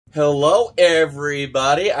Hello,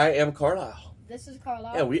 everybody. I am Carlisle. This is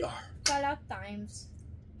Carlisle. Yeah, we are. Carlisle times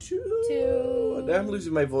two. I'm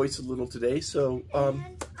losing my voice a little today, so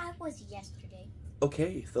And I was yesterday.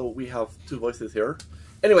 okay, so we have two voices here.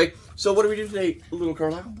 Anyway, so what do we do today, little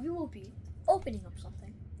Carlisle? We will be opening up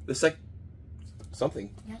something.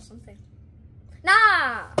 Something. Yeah, something.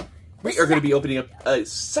 Nah. We are going to be opening up a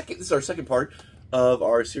second. This is our second part of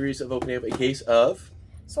our series of opening up a case of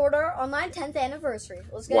Sword Art Online 10th anniversary.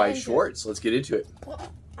 Let's get Weiss into Schwarz. Let's get into it. Well,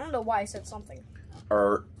 I don't know why I said something.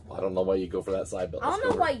 Or I don't know why you go for that side, but I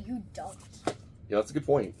don't know why you don't. Yeah, that's a good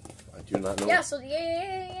point. I do not know. Yeah. So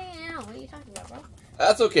yeah. What are you talking about, bro?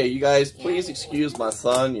 That's okay, you guys. Please excuse my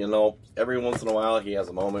son. You know, every once in a while he has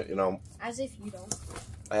a moment. You know. As if you don't.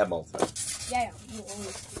 I have moments. Yeah. You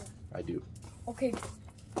always do. I do. Okay.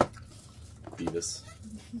 Beavis.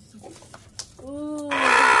 Ooh.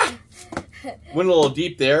 Went a little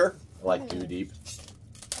deep there. I like too deep.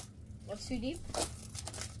 What's too deep?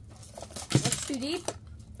 What's too deep?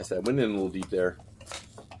 I said I went in a little deep there.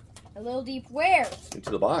 A little deep where? Into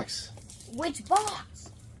the box. Which box?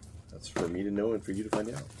 That's for me to know and for you to find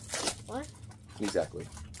out. What? Exactly.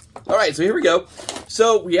 All right, so here we go.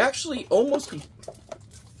 So we actually almost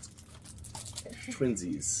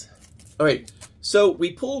twinsies. All right. So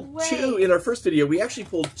we pulled two in our first video. We actually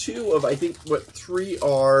pulled two of, I think, what three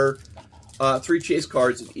are three chase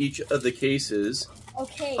cards in each of the cases.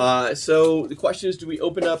 Okay. So the question is, do we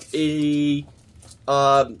open up a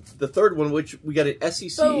the third one, which we got an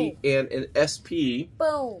SEC Boom. and an SP.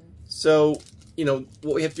 Boom. So you know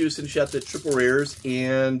what we have to do is finish out the triple rares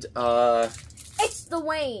and It's the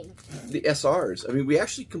Wayne. the SRs. I mean, we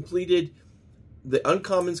actually completed the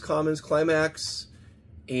uncommons, commons, climax,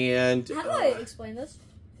 and How do I explain this?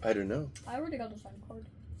 I don't know. I already got the signed card.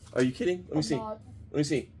 Are you kidding? Let me see. Not Let me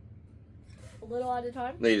see. a little at a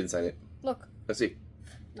time. No, you didn't sign it. Look. Let's see.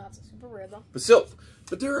 Not so super rare though. But still,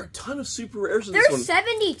 there are a ton of super rares in this one. There's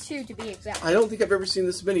 72 to be exact. I don't think I've ever seen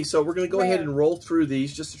this many, so we're going to go ahead and roll through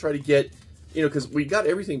these just to try to get, you know, because we got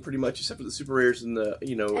everything pretty much except for the super rares and the,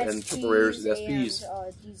 you know, and triple rares and SPs.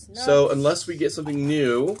 So unless we get something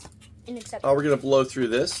new, we're going to blow through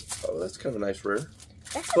this. Oh, that's kind of a nice rare.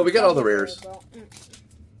 But we got all the rares.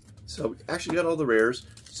 So we actually got all the rares.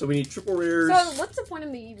 So we need triple rares. So what's the point of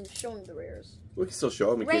me even showing the rares? We can still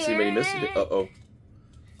show them in case anybody missed it. Uh-oh.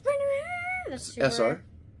 That's super SR. rare.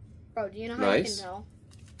 Bro, do you know how you can tell?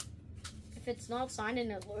 If it's not signed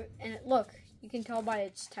and look, you can tell by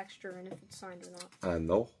its texture and if it's signed or not. I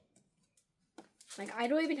know. Like, I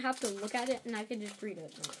don't even have to look at it and I can just read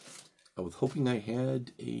it. I was hoping I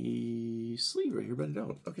had a sleeve right here, but I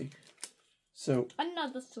don't. Okay. So.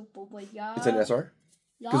 Another super boy, yeah. It's an SR?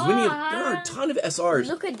 Because there are a ton of SRs.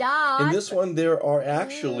 Look at that. In this one, there are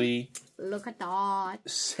actually look at that.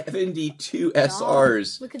 72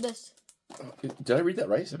 SRs. Look at this. Did I read that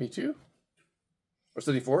right? 72? Or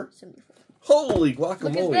 74? 74. Holy guacamole.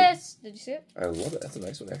 Look at this. Did you see it? I love it. That's a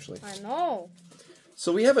nice one, actually. I know.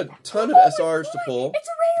 So we have a ton of SRs to pull. It's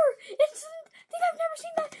a rare. I think I've never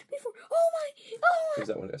seen that before. Oh my. Is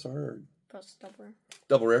that one SR or Plus double rare.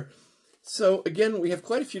 Double rare. So again, we have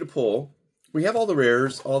quite a few to pull. We have all the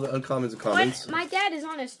rares, all the uncommons and commons. My dad is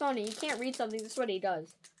on his phone and he can't read something. That's what he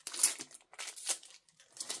does.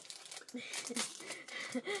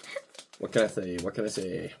 What can I say? What can I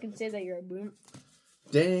say? You can say that you're a boomer.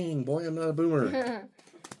 Dang, boy, I'm not a boomer.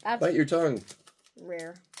 Bite your tongue.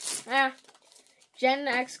 Rare. Gen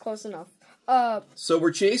X, close enough. So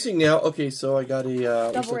we're chasing now. Okay, so I got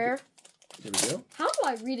a... double rare. There we go. How do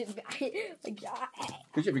I read it? Like, because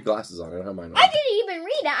you have your glasses on. I don't have mine on. I didn't even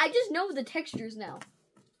read it. I just know the textures now.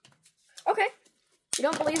 Okay. You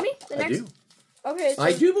don't believe me? I do. Okay. So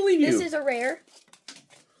I do believe you. This is a rare.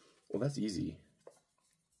 Well, that's easy.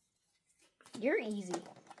 You're easy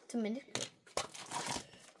to manipulate.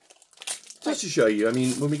 Just to show you. I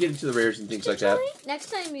mean, when we get into the rares and things like that.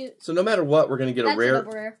 Next time you... So no matter what, we're going to get a rare.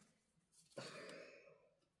 Double rare.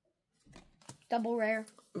 Double rare.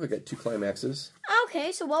 Oh, I got two climaxes.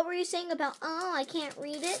 Okay, so what were you saying about, oh, I can't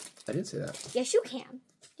read it? I didn't say that. Yes, you can.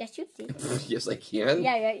 Yes, you did. Yes, I can.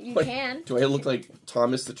 Yeah, you can. Do I look like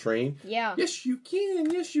Thomas the Train? Yeah. Yes, you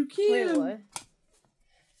can. Yes, you can. Wait, what?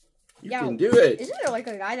 You can do it. Isn't there like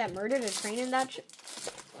a guy that murdered a train in that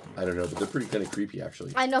I don't know, but they're pretty kind of creepy,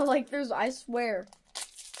 actually. I know, like, I swear.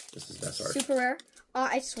 This is SR. Super rare.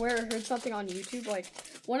 I swear I heard something on YouTube, like,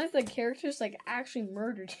 one of the characters, like, actually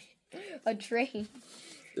murdered a train.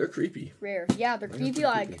 They're creepy. Rare. Yeah, they're creepy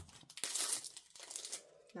like... Creepy.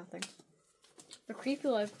 Nothing.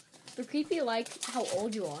 They're creepy like how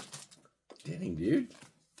old you are. Dang, dude.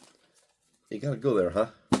 You gotta go there, huh?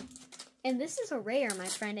 And this is a rare, my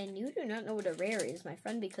friend, and you do not know what a rare is, my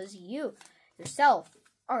friend, because you yourself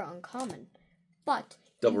are uncommon. But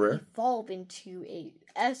double you rare? evolve into a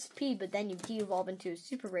SP, but then you de-evolve into a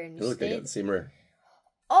super rare. And you Look, I got the same rare.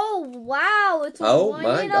 Oh, wow. It's a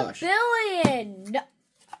 1 in a billion. No.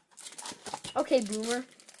 Okay, Boomer.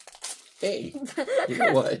 Hey, you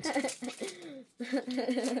know what?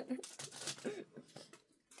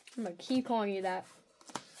 I'm going to keep calling you that.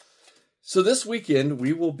 So this weekend,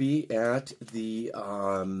 we will be at the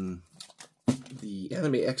Anime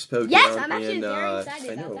Expo. Yes, I'm actually very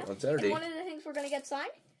excited about that. On Saturday. And one of the things we're going to get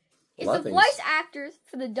signed is the voice actors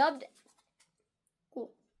for the dubbed...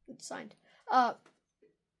 Cool. It's signed. Why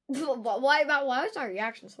is our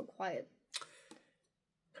reaction so quiet?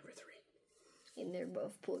 Number 3. And they're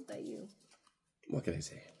both pulled by you. What can I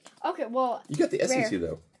say? Okay, well... You got the SEC,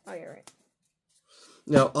 though. Oh, you're right.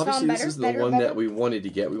 Now, obviously, this is the one that we wanted to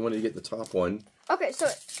get. We wanted to get the top one. Okay, so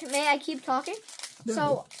may I keep talking? No.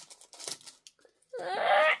 So...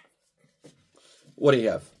 What do you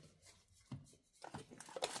have?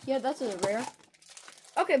 Yeah, that's a rare.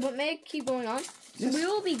 Okay, but may I keep going on? Yes. So we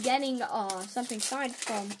will be getting something signed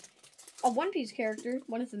from a One Piece character.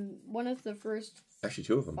 One of the first. Actually,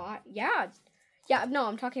 2 of them. 5. Yeah. No,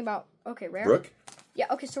 I'm talking about rare. Brooke. Yeah.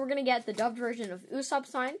 Okay, so we're gonna get the dubbed version of Usopp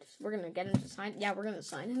signed. We're gonna get him to sign. Yeah, we're gonna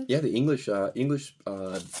sign him. Yeah, the English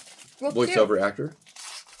voiceover actor.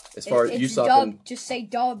 As far as Usopp and just say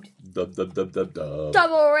dubbed. Dub.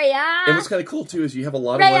 Double rare. And what's kind of cool too is you have a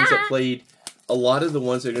lot of ones that played. A lot of the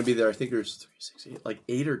ones that are going to be there, I think there's 3, 6, 8, like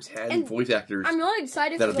 8 or 10 voice actors. I'm really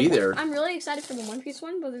excited. That'll be there. I'm really excited for the One Piece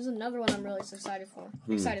one, but there's another one I'm really excited for.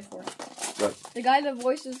 What? The guy that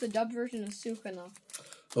voices the dubbed version of Sukuna.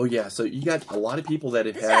 Oh yeah, so you got a lot of people that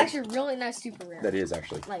have This had. This is actually really nice, super rare. That is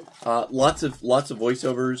actually like lots of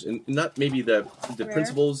voiceovers, and not maybe the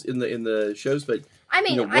principals in the shows, but I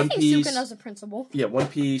mean, I think Sukuna's a principal. Yeah, One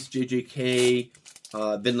Piece, JJK,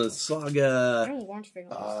 Vinland Saga. I don't watch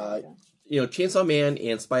Vinland Saga. Chainsaw Man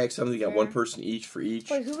and Spy X Family got one person each for each.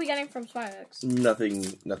 Wait, who are we getting from Spy X? Nothing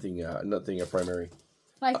primary.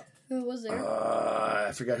 Like, who was there?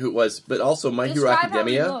 I forgot who it was, but also My Hero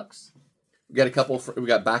Academia. We got a couple. We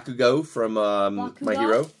got Bakugo from My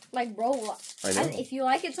Hero. Like, bro, I know. If you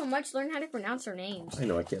like it so much, learn how to pronounce their names. I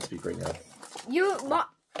know, I can't speak right now.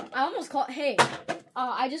 I almost called. Hey,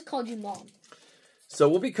 I just called you mom. So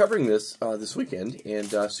we'll be covering this this weekend, and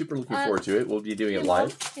super looking forward to it. We'll be doing it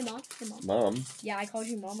live. Hey, Mom. Mom. Yeah, I called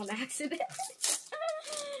you Mom on accident.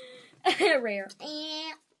 Rare.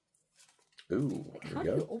 Ooh, how do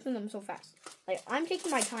you open them so fast? Like, I'm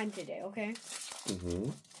taking my time today, okay?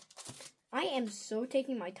 Mm-hmm. I am so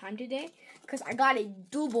taking my time today, because I got a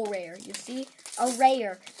double rare, you see? A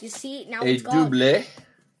rare. You see? Now it's gone. A double.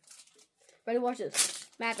 Ready, watch this.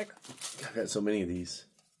 Magic. I've got so many of these.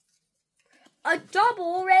 A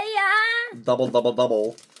double rare. Double.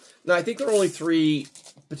 No, I think there are only 3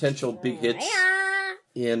 potential big hits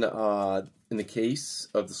in the case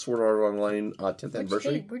of the Sword Art Online 10th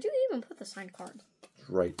anniversary. Where'd you even put the signed card?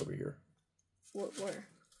 Right over here. Where?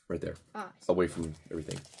 Right there. So. Away from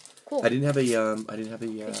everything. Cool. I didn't have a. Did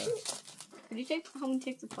you take? How many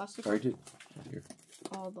take the plastic? I did. Here.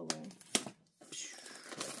 All the way.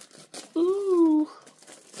 Ooh.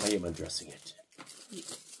 I am undressing it.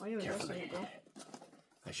 Why are you undressing it, bro?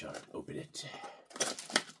 I shall open it.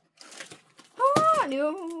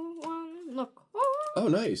 New one. Look. Oh,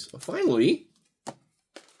 nice. Finally.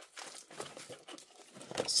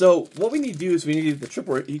 So, what we need to do is we need to get the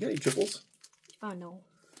triple. You got any triples? Oh, no.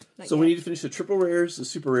 So, we need to finish the triple rares, the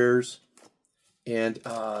super rares, and,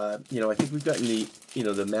 I think we've gotten the,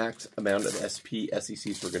 the max amount of SP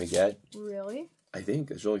SECs we're going to get. Really? I think.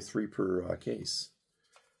 There's only 3 per case.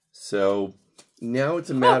 So, now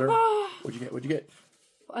it's a matter... What'd you get?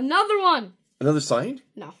 Another one! Another signed?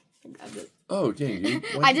 No. I grabbed it. Oh, dang, dude.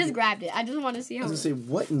 I just grabbed it. I just want to see how... I was going to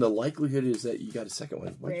say, what in the likelihood is that you got a second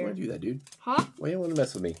one? Why'd you want to do that, dude? Huh? Why do you want to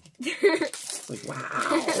mess with me? Like, wow.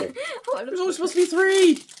 There's only supposed to be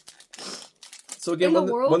 3! So again,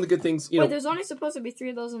 one of the good things... Wait, there's only supposed to be 3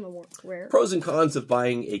 of those in the world. Where? Pros and cons of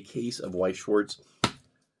buying a case of Weiss Schwarz.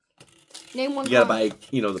 Name one. You got to buy,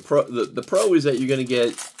 the pro is that you're going to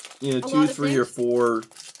get, 2, 3, or 4,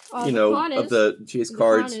 of the chase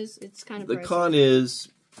cards. It's kind of the pricey. con is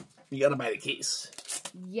you got to buy the case.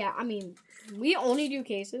 Yeah, I mean, we only do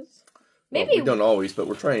cases. Maybe we don't always, but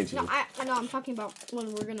we're trying to. No, I know. I'm talking about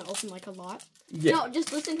when we're gonna open like a lot. Yeah. No,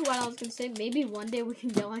 just listen to what I was gonna say. Maybe one day we can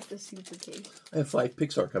get like the super case. I have 5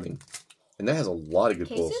 Pixar coming, and that has a lot of good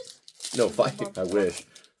cases? pulls. No, 5. I wish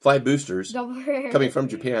 5 boosters coming from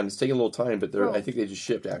Japan. It's taking a little time, but I think they just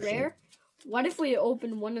shipped actually. Rare? What if we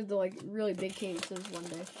open one of the like really big cases one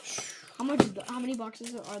day? How much? How many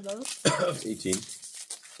boxes are those? 18.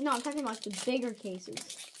 No, I'm talking about the bigger cases.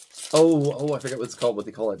 Oh, I forgot what it's called. What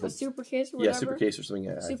they call it? A super case or whatever? Yeah, super case or something.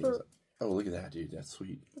 Yeah, super. I think so. Oh, look at that, dude. That's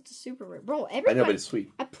sweet. That's a super rare, bro. I know, but it's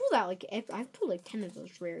sweet. I pulled out I've pulled like 10 of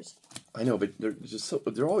those rares. I know, but they're just so.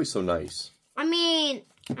 They're always so nice. I mean,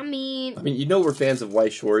 you know, we're fans of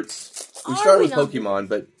Weiss Schwarz. We started with Pokemon,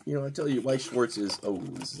 but you know, I tell you, Weiss Schwarz is. Oh,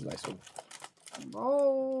 this is a nice one.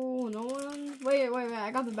 Bro, no one. Wait. I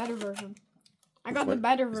got the better version. I got the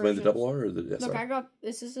better version. Is mine the double R or the SR? Look, I got.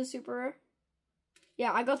 This is a super rare.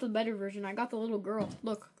 Yeah, I got the better version. I got the little girl.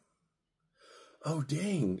 Look. Oh,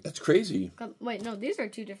 dang. That's crazy. Wait, no, these are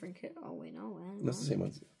two different kids. Oh, wait, no. That's the same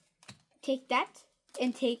ones. Take that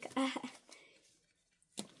and take...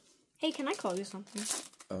 Hey, can I call you something?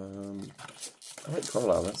 I like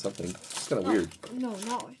Carlisle. That's something. It's kind of weird. No.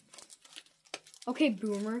 Okay,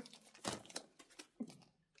 Boomer.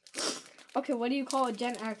 Okay, what do you call a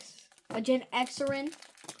Gen X? A Gen Xerin?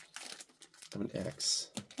 I'm an X.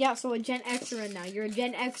 Yeah, so a Gen Xerin now. You're a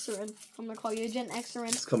Gen Xerin. I'm gonna call you a Gen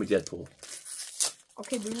Xerin. Just call me Deadpool.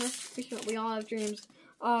 Okay, Boomer. We all have dreams.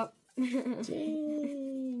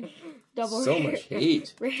 Double so rare. Much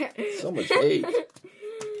hate. So much hate.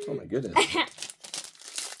 Oh my goodness.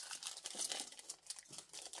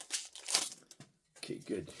 Okay,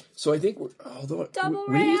 good. So I think we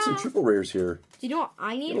need some triple rares here. Do you know what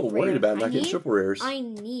I need? I'm a little worried about not getting triple rares. I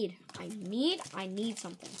need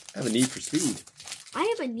something. I have a need for speed. I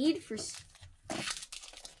have a need for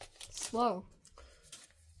slow.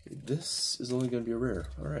 Okay, this is only going to be a rare.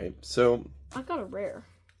 All right, so I got a rare.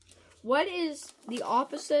 What is the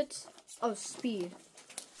opposite of speed?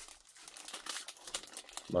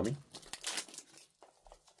 Mommy.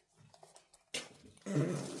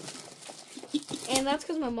 And that's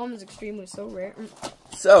because my mom is extremely so rare.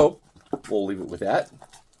 So, we'll leave it with that.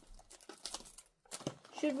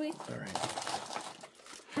 Should we? All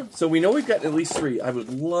right. So we know we've got at least 3. I would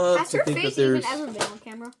love to think that there's... Has your face even ever been on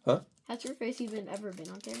camera? Huh? Has your face even ever been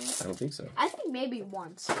on camera? I don't think so. I think maybe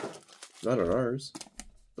once. Not on ours.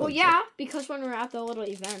 Well, yeah, because when we were at the little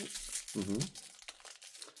event. Mm-hmm.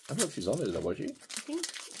 I don't know if she's on it, though, was she? I think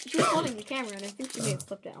she was holding the camera, and I think she may have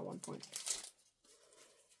flipped it at one point.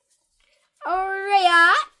 Oh,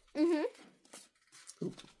 yeah.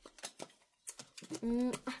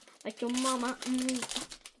 Like your mama.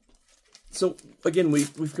 So, again,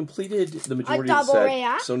 we've completed the majority of the set.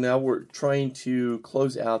 Rare. So now we're trying to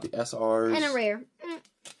close out the SRs. And a rare.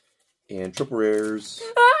 And triple rares.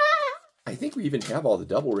 I think we even have all the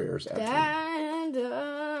double rares, actually. Dad,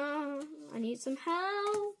 I need some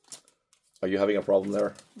help. Are you having a problem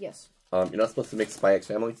there? Yes. You're not supposed to mix Spy X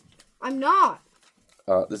Family? I'm not.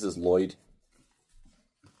 This is Lloyd.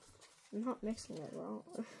 I'm not mixing it, bro.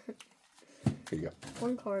 Here you go.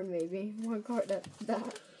 One card, maybe. One card that.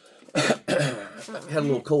 I've had a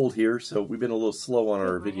little cold here, so we've been a little slow on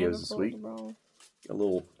our videos this week. Bro. A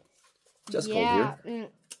little cold here.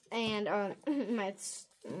 And my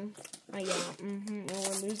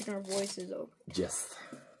we're losing our voices though. Yes.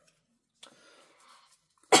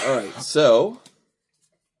 Alright, so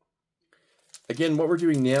again, what we're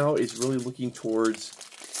doing now is really looking towards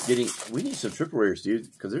getting... We need some triple rares,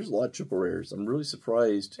 dude, because there's a lot of triple rares. I'm really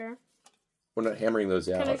surprised we're not hammering those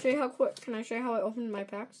out. Can I show you how quick? Can I show you how I opened my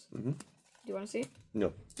packs? Mm-hmm. Do you want to see?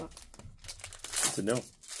 No. No. It's a no.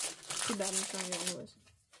 Too bad, I'm trying it anyways.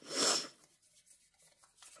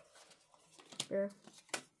 There.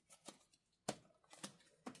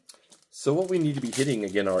 So what we need to be hitting,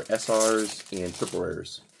 again, are SRs and triple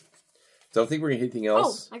rares. So I don't think we're going to hit anything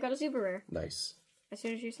else. Oh, I got a super rare. Nice. As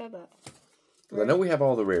soon as you said that. I know we have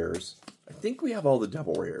all the rares. I think we have all the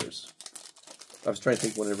double rares. I was trying to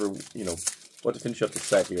think whenever, what to finish up the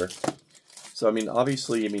set here. So, I mean,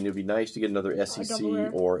 obviously, it would be nice to get another SEC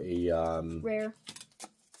or a... rare.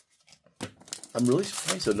 I'm really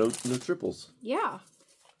surprised, so no triples. Yeah.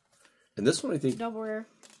 And this one, I think... Double rare.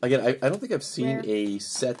 Again, I don't think I've seen a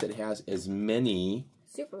set that has as many...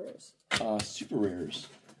 Super rares. Super rares.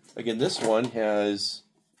 Again, this one has...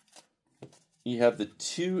 You have the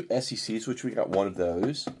 2 SECs, which we got 1 of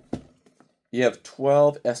those. You have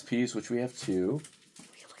 12 SPs, which we have 2.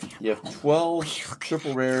 You have 12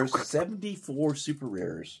 triple rares, 74 super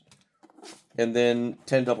rares, and then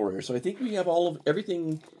 10 double rares. So I think we have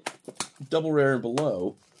everything double rare and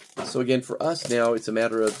below. So again, for us now, it's a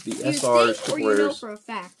matter of the SRs, triple rares. You know for a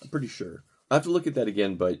fact? I'm pretty sure. I have to look at that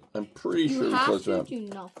again, but I'm pretty sure we closed it out. You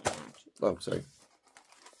know for a fact. Oh, sorry.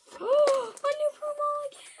 Oh, a new promo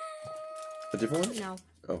again. A different one? No.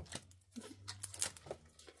 Oh.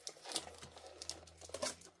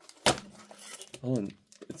 Hold on.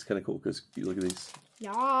 It's kind of cool because you look at these.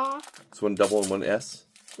 Yeah. It's 1 double and 1 S.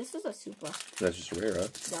 This is a super. That's just a rare, huh?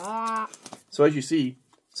 Yeah. So as you see,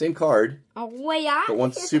 same card. Oh, yeah. But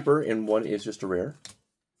one's super and one is just a rare.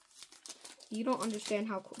 You don't understand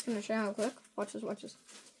how quick. Can I show you how quick? Watch this, watch this.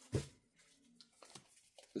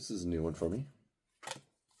 This is a new one for me.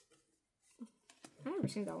 I've never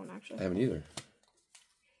seen that one, actually. I haven't either.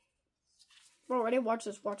 Bro, ready? Watch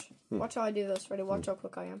this, watch. Watch how I do this. Ready? Watch how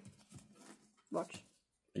quick I am. Watch.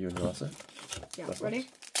 Are you in the last set? Yeah, ready?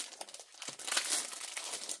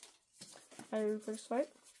 I do first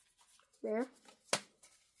swipe. Rare.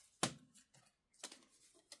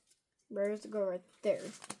 Rare is to go right there.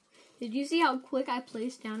 Did you see how quick I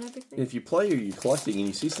placed down everything? If you play or you're collecting and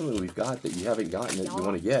you see something we've got that you haven't gotten that you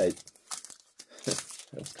want to get,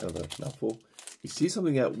 that's kind of a mouthful. You see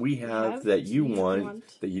something that we have that you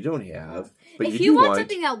want that you don't have, but if you want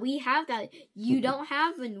something that we have that you don't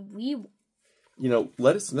have, and we, you know,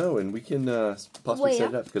 let us know and we can possibly set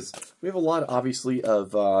it up because we have a lot, obviously,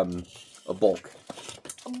 of a bulk.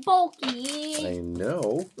 Bulky. I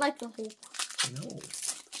know. Like the whole. I know.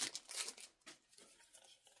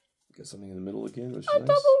 Got something in the middle again, which is nice.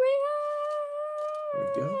 Double rare. There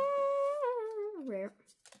we go. Rare.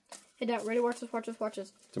 Hey, Dad, ready? Watch this, watch this, watch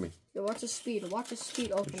this. To me. Yo, watch the speed. Watch the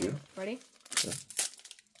speed opening. Ready? Yeah.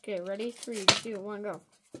 Okay, ready? 3, 2, 1, go.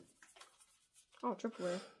 Oh, triple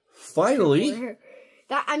rare. Finally. Triple rare.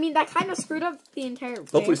 That, I mean, that kind of screwed up the entire.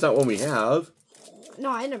 Hopefully, it's not one we have. No,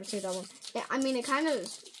 I never seen that one. Yeah, I mean, it kind of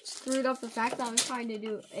screwed up the fact that I was trying to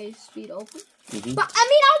do a speed open. But, I mean,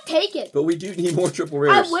 I'll take it. But we do need more triple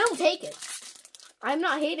rares. I will take it. I'm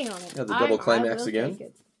not hating on it. Yeah, the double climax again.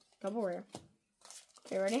 Double rare.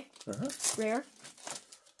 Okay, ready? Uh-huh. Rare.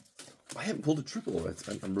 I haven't pulled a triple.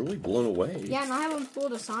 I'm really blown away. Yeah, and I haven't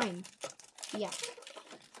pulled a sign. Yeah.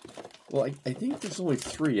 Well, I think there's only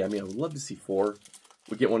 3. I mean, I would love to see 4.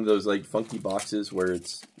 We get one of those, like, funky boxes where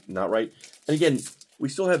it's not right. And again, we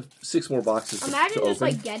still have 6 more boxes Imagine to just,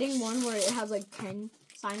 open. like, getting one where it has, like, 10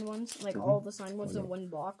 signed ones. Like, all the signed ones in one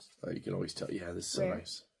box. You can always tell. Yeah, this is so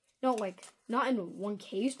nice. No, like, not in one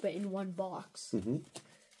case, but in one box.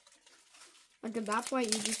 Like, at that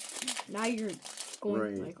point, you just, now you're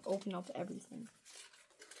going to, like, open up everything.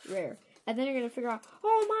 Rare. And then you're going to figure out,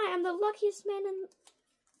 oh my, I'm the luckiest man in the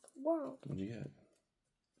world. What'd you get?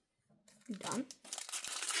 You done?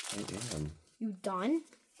 I am. You done,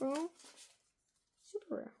 bro?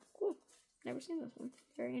 Super rare. Cool. Never seen this one.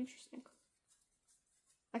 Very interesting.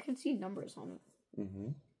 I can see numbers on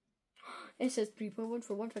it. It says 3.1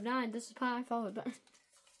 for 159. This is pi followed by.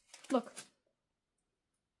 Look.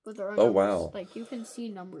 But there are numbers. Wow. Like, you can see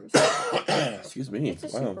numbers. Excuse me. It's a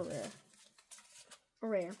super rare. A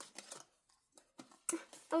rare.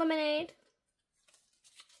 Eliminate.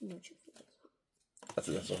 No,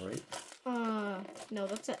 That's alright. No,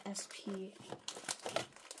 that's a SP.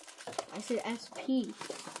 I said SP.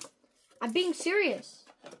 I'm being serious.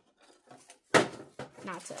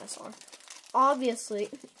 Not to SR. Obviously.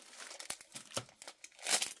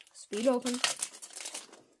 Speed open.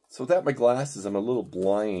 So without my glasses, I'm a little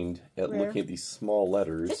blind at looking at these small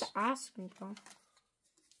letters. Just ask me, bro.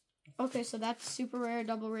 Okay, so that's super rare,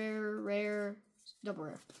 double rare, rare, double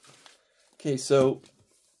rare. Okay, so,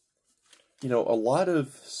 you know, a lot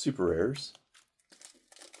of super rares.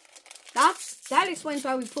 That explains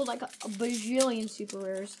why we pulled like a bajillion super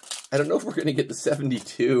rares. I don't know if we're going to get the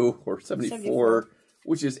 72 or 74,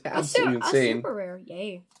 which is absolutely insane. A super rare,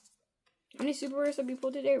 yay. How many super rares have we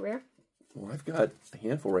pulled today, rare? Well, I've got a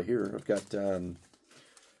handful right here. I've got 1,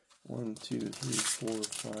 2, 3,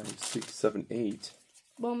 4, 5, 6, 7, 8.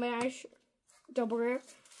 Well, may I double rare?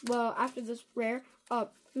 Well, after this rare,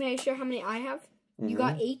 may I share how many I have? You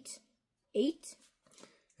got 8. 8.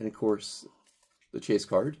 And of course, the chase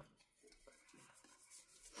card.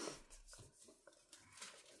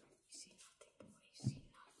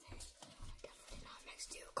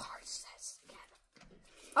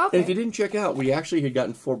 Okay. And if you didn't check out, we actually had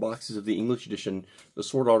gotten 4 boxes of the English edition, the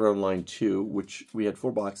Sword Art Online 2, which we had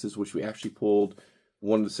 4 boxes, which we actually pulled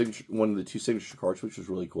one of the 2 signature cards, which was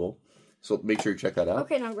really cool. So make sure you check that out.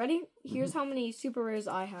 Okay, now ready? Here's how many super rares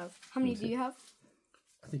I have. How many do you have?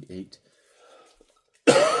 I think 8.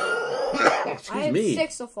 I have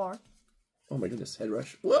 6 so far. Oh my goodness, head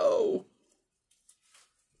rush. Whoa!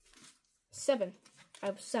 7. I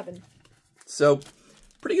have 7. So,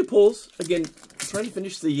 pretty good pulls. Again, trying to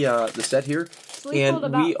finish the set here. So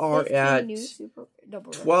and we are at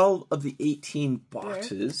 12 of the 18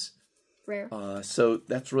 boxes. Rare. So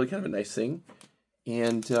that's really kind of a nice thing.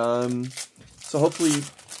 And so hopefully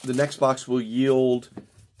the next box will yield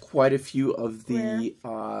quite a few of the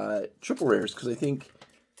triple rares. Because I think,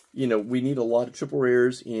 you know, we need a lot of triple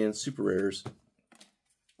rares and super rares.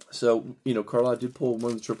 So, you know, Carlisle did pull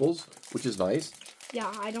one of the triples, which is nice.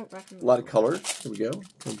 Yeah, I don't recommend. A lot of color. Here we go.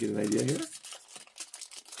 Come get an idea here.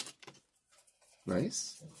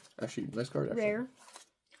 Nice. Actually, nice card. Actually. Rare.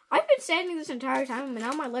 I've been standing this entire time, and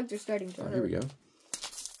now my legs are starting to hurt. Here we go.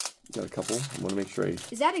 Got a couple. I want to make sure I...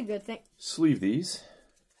 Is that a good thing? Sleeve these.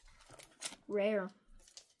 Rare.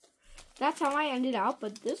 That's how I ended out,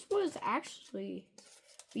 but this was actually...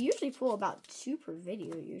 We usually pull about 2 per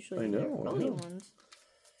video, usually. I know. They're early ones.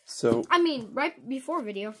 So... I mean, right before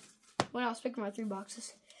video, when I was picking my 3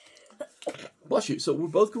 boxes. Bless you. So we're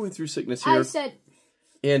both going through sickness here. I said...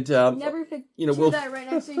 And, never pick two that right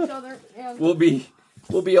next to each other. And we'll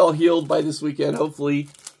be all healed by this weekend, hopefully.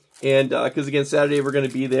 And, because again, Saturday we're going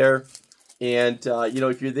to be there. And, you know,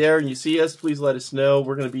 if you're there and you see us, please let us know.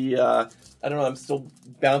 We're going to be, I don't know, I'm still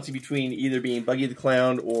bouncing between either being Buggy the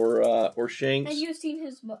Clown or Shanks. And you've seen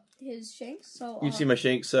his Shanks, so... You've seen my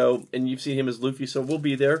Shanks, so, and you've seen him as Luffy, so we'll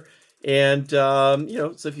be there. And, you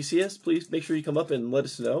know, so if you see us, please make sure you come up and let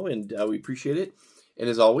us know, and we appreciate it. And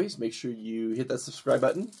as always, make sure you hit that subscribe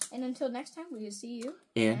button. And until next time, we will see you.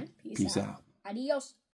 And peace out. Adios.